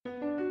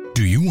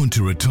Do you want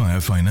to retire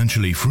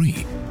financially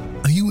free?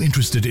 Are you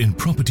interested in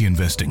property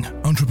investing,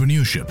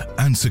 entrepreneurship,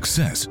 and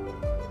success?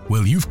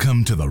 Well, you've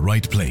come to the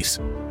right place.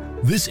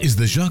 This is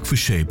the Jacques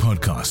Fouché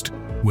podcast,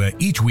 where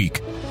each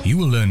week you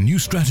will learn new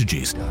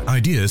strategies,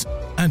 ideas,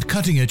 and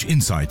cutting-edge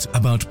insights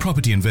about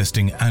property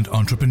investing and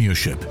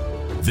entrepreneurship.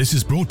 This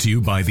is brought to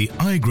you by the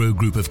iGrow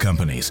Group of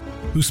companies,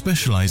 who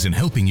specialize in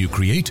helping you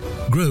create,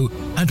 grow,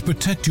 and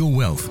protect your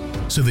wealth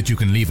so that you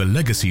can leave a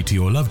legacy to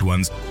your loved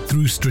ones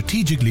through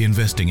strategically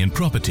investing in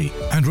property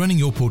and running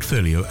your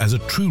portfolio as a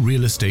true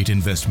real estate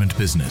investment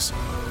business.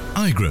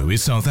 iGrow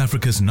is South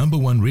Africa's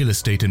 #1 real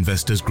estate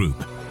investors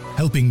group,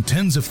 helping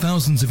tens of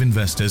thousands of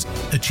investors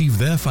achieve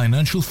their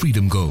financial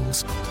freedom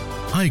goals.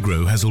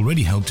 iGrow has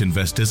already helped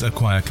investors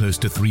acquire close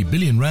to 3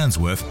 billion rands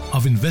worth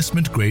of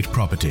investment-grade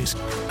properties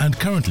and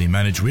currently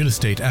manage real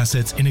estate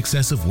assets in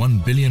excess of 1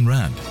 billion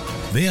rand.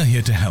 They are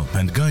here to help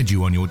and guide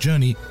you on your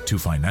journey to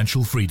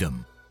financial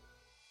freedom.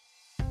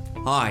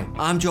 Hi,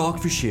 I'm Jacques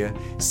Fouché,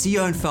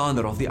 CEO and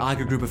founder of the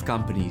iGrow Group of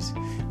companies.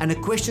 And a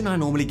question I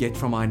normally get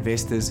from my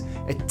investors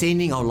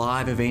attending our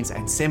live events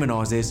and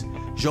seminars is,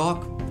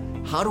 Jacques,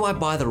 how do I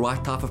buy the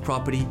right type of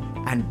property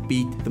and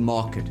beat the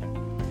market?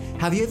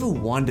 Have you ever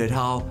wondered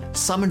how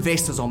some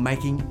investors are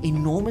making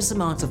enormous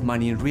amounts of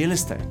money in real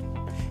estate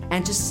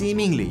and just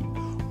seemingly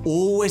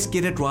always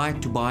get it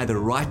right to buy the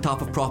right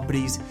type of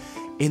properties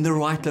in the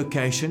right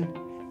location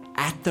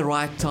at the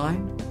right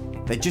time?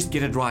 They just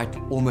get it right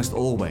almost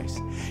always.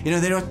 You know,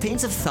 there are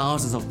tens of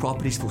thousands of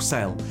properties for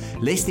sale.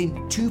 Less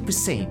than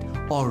 2%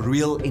 are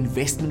real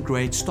investment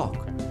grade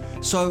stock.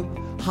 So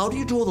how do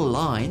you draw the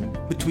line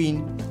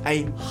between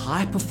a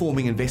high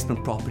performing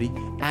investment property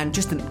and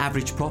just an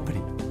average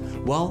property?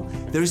 Well,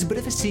 there is a bit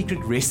of a secret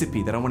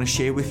recipe that I want to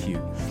share with you.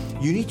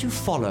 You need to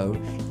follow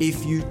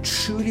if you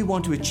truly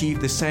want to achieve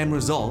the same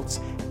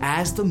results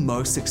as the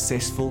most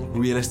successful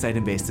real estate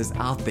investors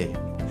out there.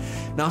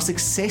 Now,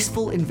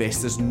 successful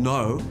investors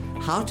know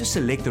how to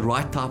select the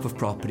right type of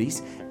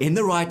properties in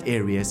the right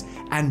areas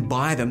and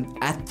buy them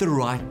at the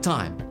right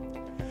time.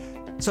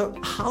 So,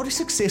 how do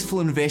successful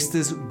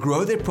investors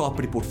grow their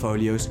property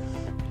portfolios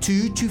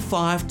 2 to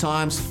 5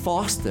 times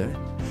faster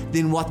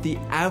than what the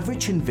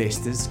average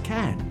investors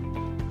can?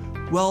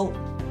 Well,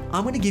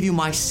 I'm going to give you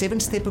my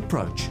 7-step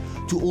approach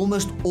to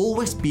almost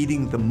always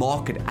beating the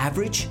market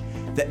average,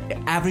 the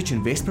average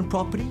investment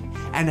property,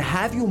 and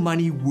have your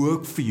money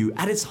work for you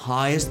at its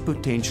highest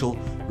potential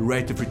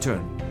rate of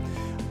return.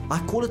 I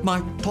call it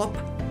my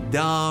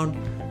top-down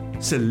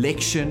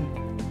selection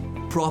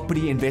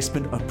property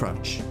investment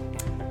approach.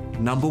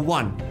 Number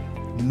 1,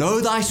 know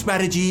thy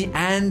strategy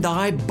and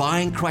thy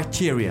buying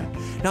criteria.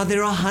 Now,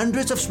 there are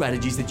hundreds of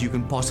strategies that you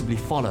can possibly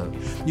follow.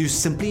 You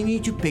simply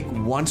need to pick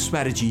one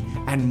strategy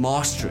and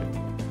master it.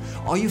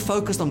 Are you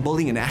focused on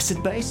building an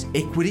asset base,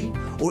 equity,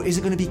 or is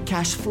it going to be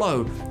cash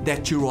flow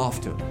that you're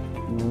after?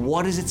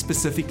 What is it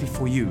specifically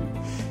for you?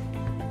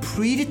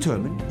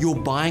 Predetermine your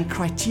buying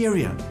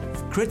criteria,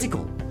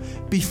 critical,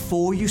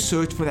 before you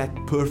search for that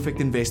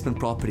perfect investment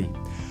property.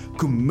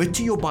 Commit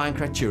to your buying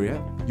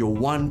criteria, your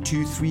 1,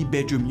 2, 3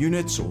 bedroom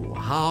units or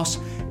house.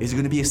 Is it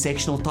going to be a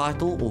sectional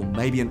title or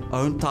maybe an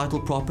owned title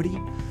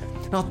property?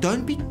 Now,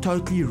 don't be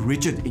totally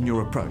rigid in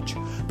your approach,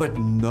 but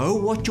know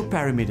what your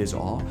parameters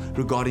are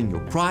regarding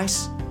your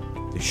price,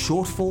 the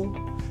shortfall,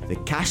 the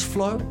cash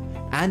flow,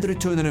 and the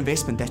return on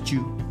investment that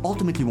you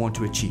ultimately want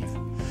to achieve.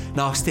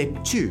 Now,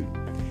 step 2,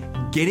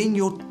 getting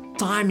your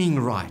timing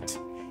right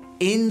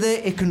in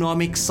the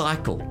economic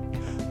cycle.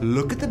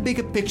 Look at the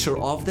bigger picture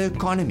of the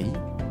economy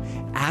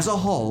as a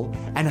whole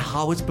and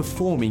how it's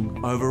performing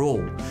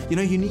overall. You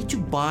know, you need to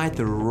buy at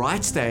the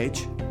right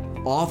stage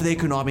of the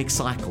economic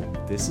cycle.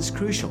 This is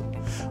crucial.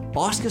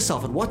 Ask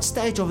yourself, at what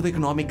stage of the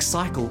economic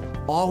cycle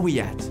are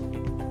we at?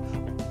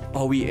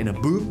 Are we in a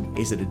boom?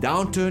 Is it a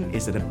downturn?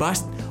 Is it a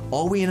bust?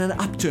 Are we in an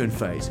upturn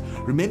phase?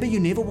 Remember, you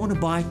never want to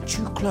buy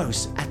too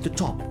close at the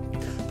top.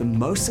 The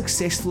most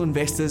successful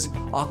investors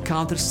are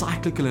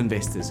counter-cyclical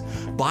investors,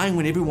 buying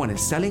when everyone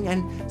is selling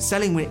and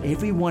selling when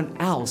everyone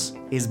else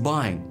is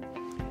buying.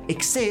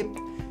 Except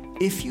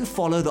if you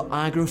follow the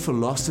iGrow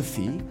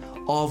philosophy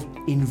of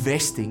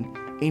investing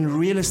in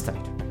real estate.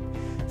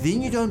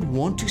 Then you don't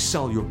want to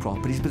sell your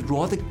properties, but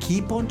rather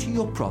keep onto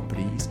your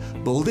properties,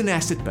 build an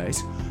asset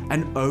base,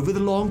 and over the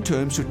long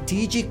term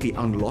strategically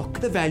unlock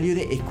the value of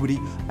the equity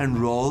and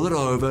roll it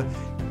over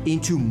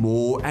into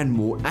more and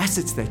more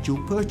assets that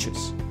you'll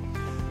purchase.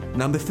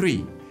 Number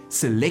 3,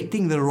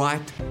 selecting the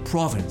right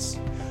province.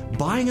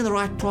 Buying in the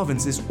right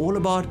province is all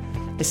about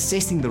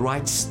assessing the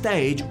right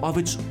stage of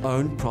its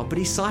own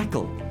property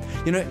cycle.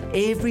 You know,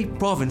 every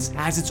province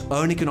has its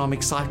own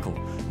economic cycle.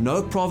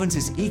 No province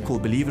is equal,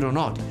 believe it or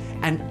not,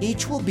 and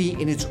each will be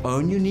in its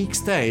own unique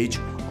stage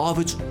of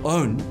its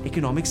own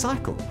economic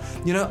cycle.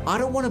 You know, I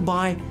don't want to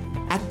buy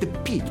at the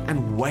peak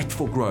and wait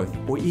for growth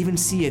or even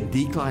see a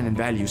decline in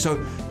value.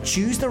 So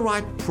choose the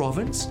right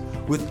province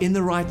within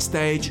the right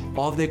stage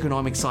of the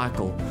economic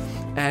cycle.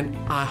 And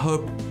I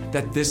hope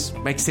that this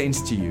makes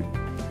sense to you.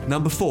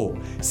 Number 4,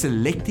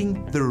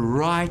 selecting the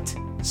right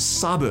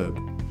suburb.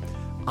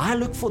 I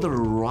look for the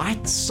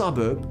right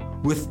suburb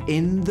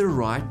within the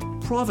right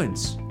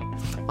province.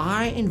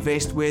 I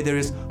invest where there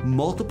is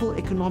multiple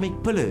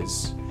economic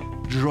pillars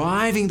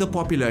driving the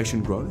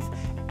population growth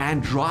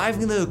and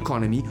driving the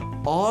economy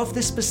of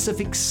the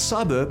specific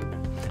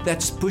suburb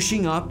that's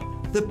pushing up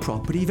the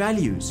property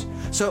values.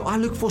 So I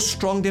look for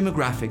strong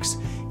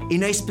demographics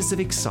in a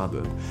specific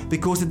suburb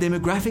because the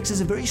demographics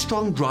is a very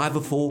strong driver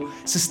for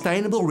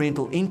sustainable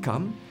rental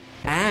income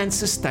and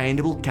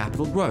sustainable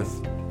capital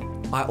growth.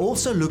 I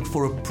also look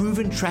for a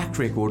proven track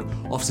record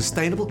of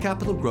sustainable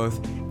capital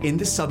growth in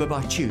the suburb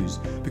I choose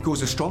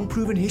because a strong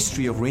proven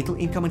history of rental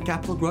income and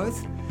capital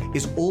growth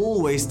is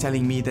always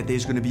telling me that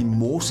there's going to be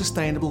more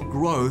sustainable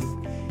growth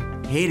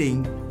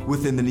heading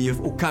within the near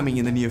or coming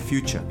in the near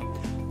future.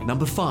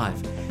 Number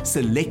 5,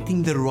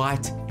 selecting the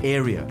right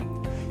area.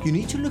 You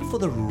need to look for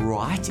the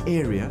right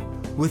area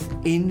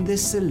within the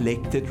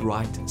selected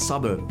right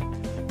suburb.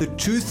 The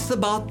truth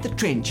about the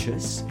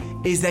trenches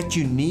is that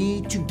you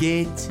need to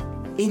get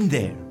in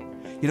there.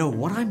 You know,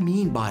 what I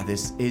mean by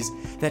this is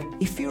that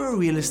if you're a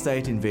real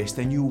estate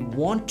investor and you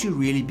want to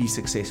really be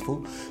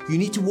successful, you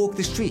need to walk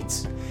the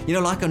streets. You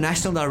know, like our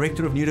National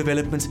Director of New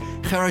Developments,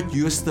 Gerard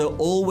Jooste,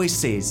 always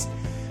says,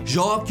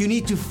 Jacques, you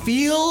need to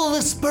feel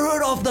the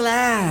spirit of the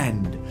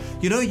land.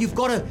 You know, you've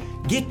got to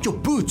get your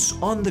boots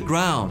on the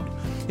ground.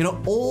 You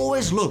know,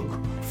 always look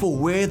for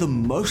where the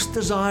most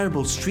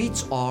desirable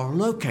streets are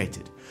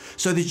located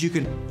so that you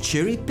can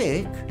cherry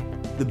pick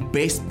the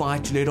best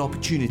buy-to-let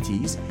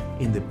opportunities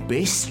in the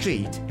best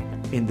street,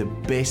 in the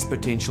best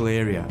potential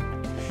area.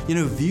 You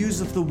know, views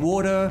of the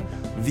water,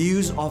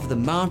 views of the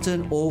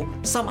mountain, or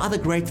some other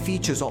great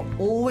features are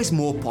always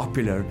more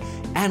popular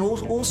and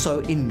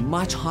also in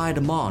much higher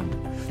demand.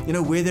 You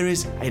know, where there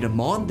is a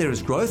demand, there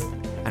is growth,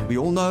 and we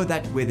all know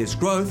that where there's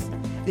growth,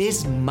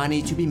 there's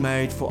money to be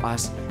made for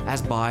us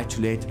as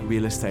buy-to-let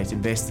real estate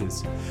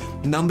investors.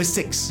 Number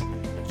 6,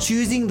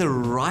 choosing the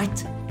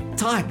right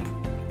type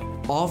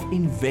of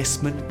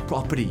investment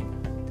property.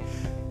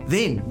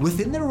 Then,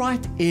 within the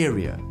right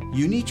area,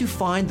 you need to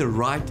find the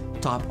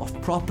right type of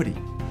property.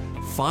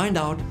 Find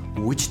out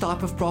which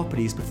type of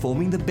property is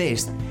performing the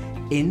best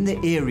in the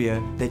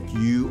area that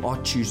you are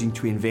choosing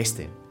to invest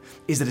in.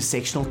 Is it a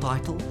sectional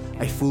title,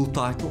 a full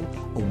title,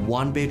 a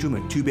 1-bedroom, a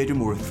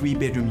 2-bedroom, or a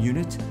 3-bedroom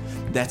unit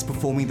that's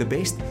performing the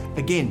best?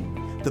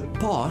 Again, the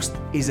past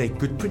is a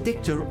good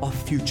predictor of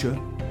future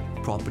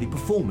property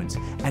performance,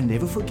 and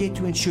never forget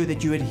to ensure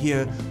that you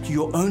adhere to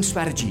your own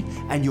strategy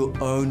and your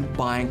own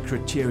buying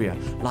criteria,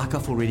 like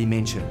I've already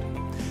mentioned.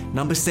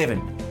 Number 7,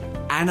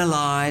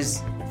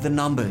 analyze the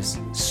numbers.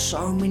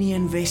 So many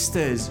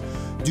investors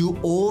do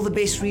all the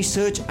best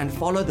research and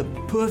follow the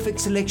perfect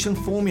selection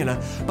formula,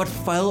 but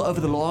fail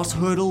over the last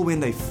hurdle when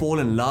they fall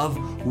in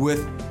love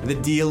with the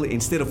deal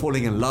instead of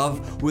falling in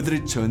love with the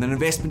return on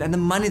investment and the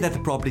money that the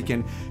property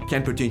can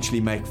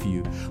potentially make for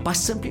you. By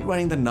simply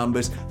running the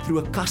numbers through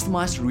a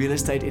customized real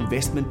estate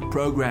investment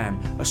program,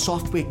 a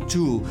software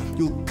tool,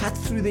 you'll cut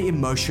through the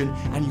emotion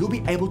and you'll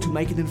be able to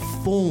make an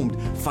informed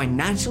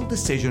financial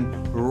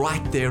decision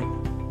right there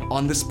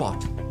on the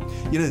spot.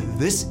 You know,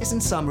 this is in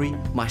summary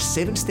my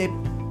 7-step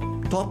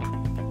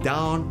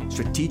top-down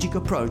strategic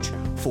approach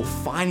for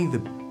finding the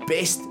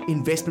best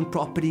investment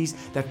properties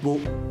that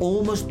will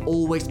almost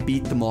always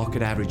beat the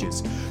market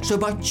averages. So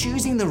by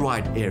choosing the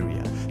right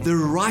area, the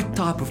right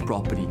type of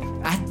property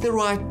at the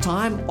right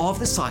time of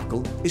the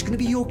cycle is going to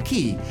be your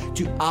key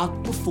to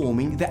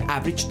outperforming the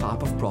average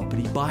type of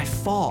property by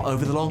far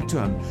over the long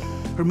term.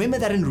 Remember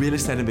that in real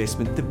estate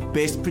investment, the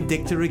best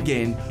predictor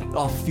again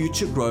of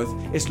future growth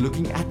is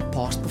looking at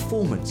past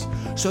performance.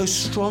 So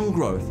strong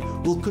growth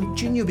will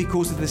continue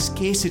because of the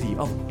scarcity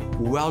of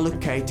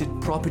well-located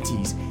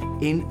properties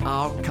in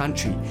our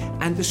country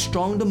and the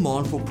strong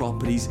demand for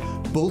properties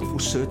built for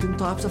certain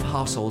types of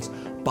households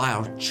by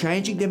our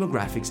changing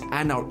demographics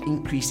and our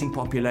increasing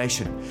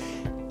population.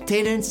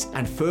 Tenants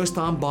and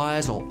first-time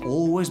buyers are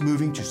always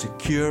moving to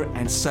secure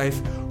and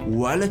safe,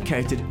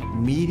 well-located,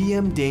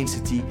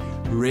 medium-density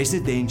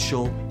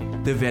residential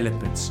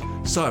developments.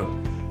 So,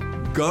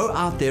 go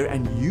out there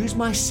and use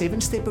my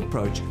 7-step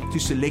approach to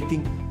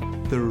selecting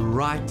the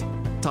right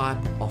type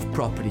of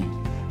property.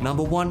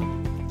 Number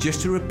 1,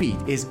 just to repeat,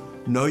 is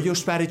know your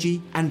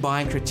strategy and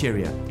buying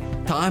criteria.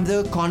 Time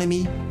the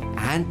economy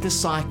and the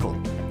cycle.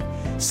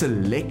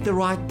 Select the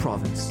right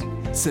province.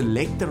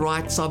 Select the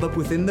right suburb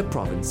within the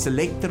province.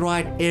 Select the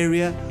right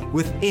area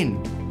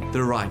within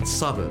the right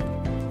suburb.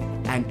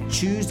 And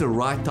choose the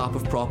right type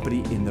of property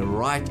in the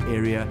right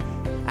area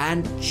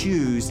and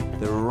choose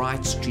the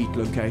right street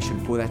location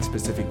for that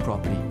specific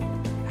property.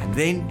 And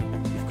then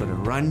you've got to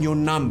run your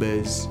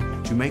numbers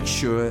to make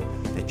sure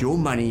that your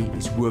money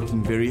is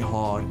working very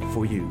hard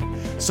for you.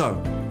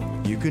 So,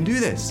 you can do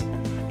this.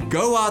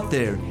 Go out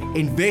there,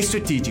 invest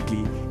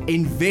strategically,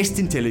 invest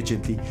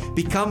intelligently,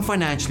 become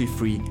financially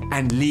free,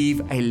 and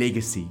leave a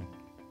legacy.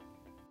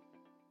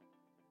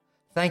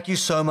 Thank you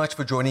so much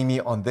for joining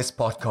me on this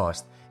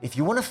podcast. If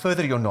you want to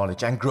further your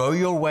knowledge and grow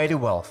your way to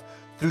wealth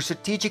through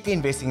strategically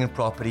investing in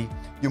property,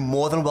 you're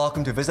more than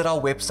welcome to visit our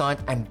website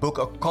and book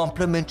a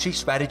complimentary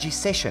strategy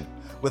session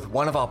with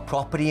one of our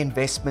property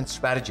investment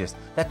strategists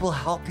that will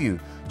help you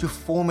to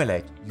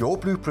formulate your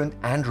blueprint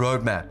and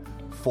roadmap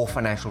for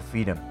financial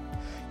freedom.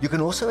 You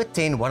can also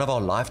attend one of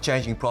our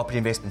life-changing property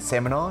investment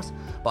seminars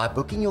by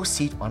booking your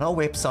seat on our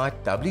website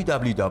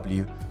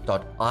www.igrow.co.za.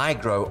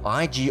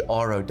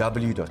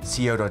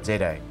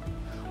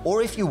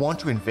 Or if you want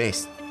to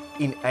invest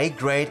in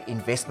A-grade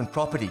investment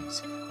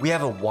properties, we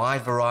have a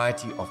wide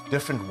variety of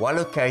different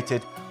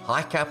well-located,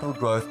 high capital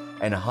growth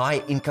and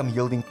high income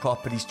yielding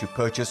properties to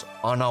purchase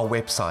on our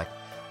website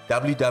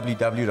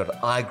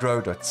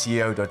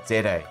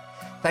www.igrow.co.za.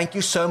 Thank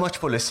you so much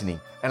for listening,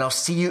 and I'll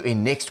see you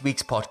in next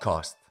week's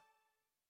podcast.